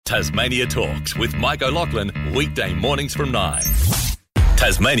Tasmania Talks with Mike O'Loughlin, weekday mornings from 9.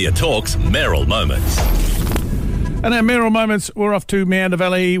 Tasmania Talks Mayoral Moments. And our Mayoral Moments, we're off to Meander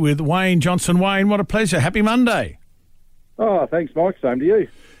Valley with Wayne Johnson. Wayne, what a pleasure. Happy Monday. Oh, thanks, Mike. Same to you.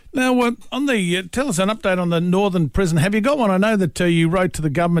 Now, on the tell us an update on the Northern Prison. Have you got one? I know that you wrote to the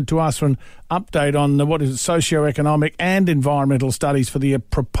government to ask for an update on what is it, socio-economic and environmental studies for the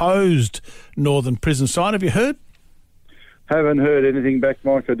proposed Northern Prison site. Have you heard? Haven't heard anything back,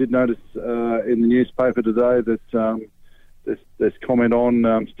 Mike. I did notice in the newspaper today that there's comment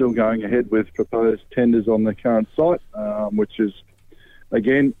on still going ahead with proposed tenders on the current site, which is,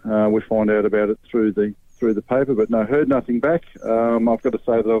 again, we find out about it through the paper, but no, heard nothing back. I've got to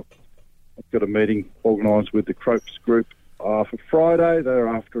say that I've got a meeting organised with the Cropes Group for Friday. They're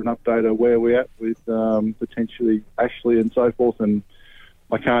after an update of where we're at with potentially Ashley and so forth, and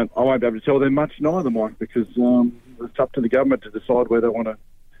I won't be able to tell them much neither, Mike, because it's up to the government to decide where they want to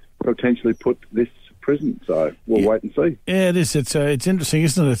potentially put this prison, so we'll wait and see. Yeah, it is. It's interesting,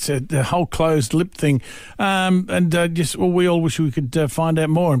 isn't it? It's the whole closed lip thing, we all wish we could find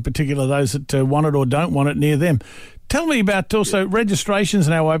out more, in particular those that want it or don't want it near them. Tell me about also registrations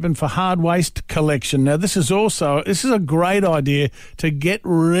now open for hard waste collection. Now, this is a great idea to get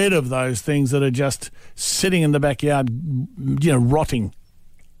rid of those things that are just sitting in the backyard, rotting.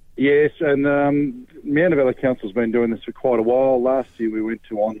 Yes, and Meander Valley Council's been doing this for quite a while. Last year we went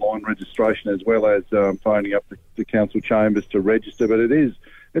to online registration as well as phoning up the council chambers to register. But it's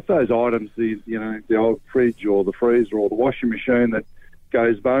those items, the old fridge or the freezer or the washing machine that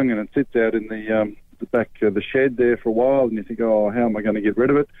goes bung and it sits out in the back of the shed there for a while, and you think, oh, how am I going to get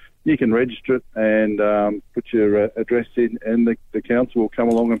rid of it? You can register it and put your address in, and the council will come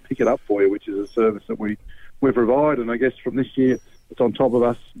along and pick it up for you, which is a service that we provide. And I guess from this year, it's on top of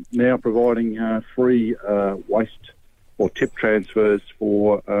us now providing free waste or tip transfers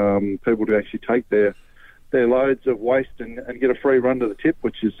for people to actually take their loads of waste and get a free run to the tip,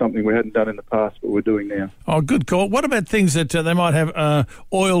 which is something we hadn't done in the past, but we're doing now. Oh, good call. What about things that they might have,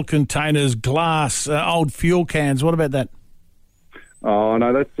 oil containers, glass, old fuel cans? What about that? Oh,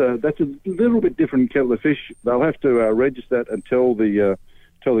 no, that's a little bit different kettle of fish. They'll have to register that and tell the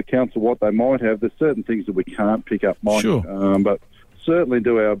council what they might have. There's certain things that we can't pick up, Mike. Sure. But certainly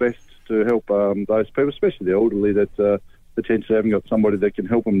do our best to help those people, especially the elderly that potentially haven't got somebody that can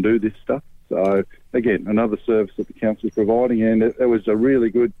help them do this stuff. So, again, another service that the council is providing, and it was a really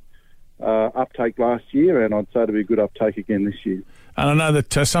good uptake last year, and I'd say it'll be a good uptake again this year. And I know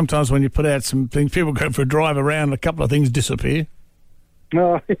that sometimes when you put out some things, people go for a drive around and a couple of things disappear.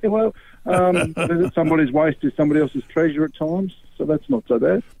 Well, somebody's waste is somebody else's treasure at times, so that's not so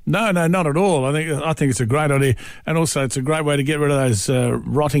bad. No, not at all. I think it's a great idea, and also it's a great way to get rid of those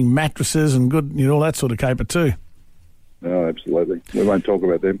rotting mattresses and all that sort of caper too. Oh, absolutely. We won't talk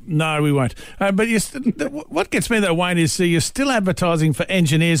about them. No, we won't. But what gets me though, Wayne, is you're still advertising for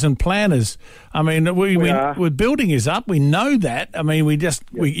engineers and planners. I mean, we're building is up. We know that. I mean,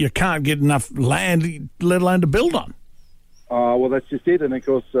 you can't get enough land, let alone to build on. Well, that's just it. And, of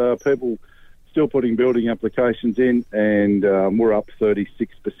course, people still putting building applications in, and we're up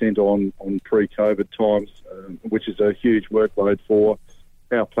 36% on pre-COVID times, which is a huge workload for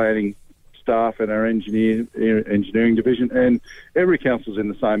our planning staff and our engineering division. And every council's in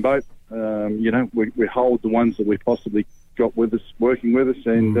the same boat. We hold the ones that we possibly got with us, working with us,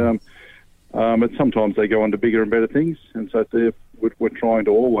 and but sometimes they go on to bigger and better things. And so we're trying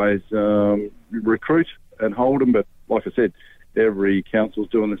to always recruit and hold them, but like I said, every council's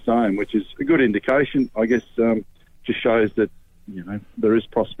doing the same, which is a good indication. I guess just shows that there is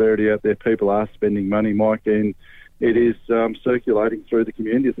prosperity out there. People are spending money, Mike, and it is circulating through the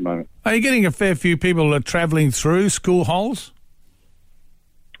community at the moment. Are you getting a fair few people travelling through school holes?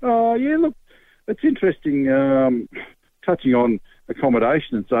 Yeah, look, it's interesting. Touching on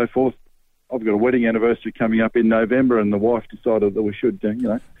accommodation and so forth, I've got a wedding anniversary coming up in November, and the wife decided that we should,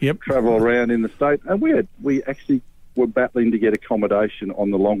 travel around in the state. And we actually were battling to get accommodation on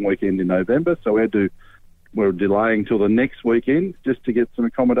the long weekend in November, so we're delaying till the next weekend just to get some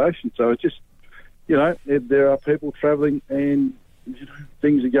accommodation. So it's just, there are people travelling, and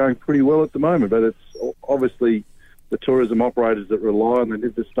things are going pretty well at the moment. But it's obviously the tourism operators that rely on the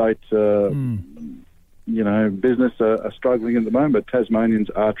interstate business are struggling at the moment, but Tasmanians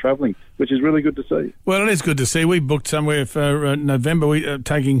are travelling, which is really good to see. Well, it is good to see. We booked somewhere for November. We're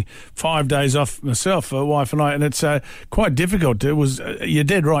taking 5 days off myself, wife and I, and it's quite difficult. It was, you're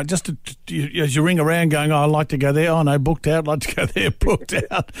dead right, just as you ring around going, I'd like to go there, oh no, booked out, like to go there, booked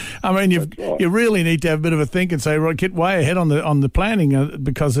out. I mean, you really need to have a bit of a think and say, right, get way ahead on the planning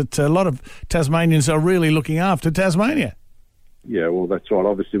because it's a lot of Tasmanians are really looking after Tasmania. Yeah, well, that's right.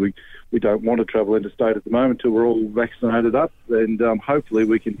 Obviously, we don't want to travel interstate at the moment until we're all vaccinated up, and hopefully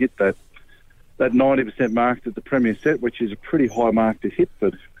we can hit that 90% mark that the Premier set, which is a pretty high mark to hit.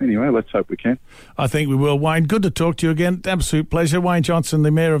 But anyway, let's hope we can. I think we will. Wayne, good to talk to you again. Absolute pleasure. Wayne Johnson,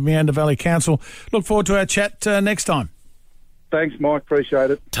 the Mayor of Meander Valley Council. Look forward to our chat next time. Thanks, Mike.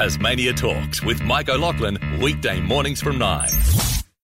 Appreciate it. Tasmania Talks with Mike O'Loughlin, weekday mornings from 9.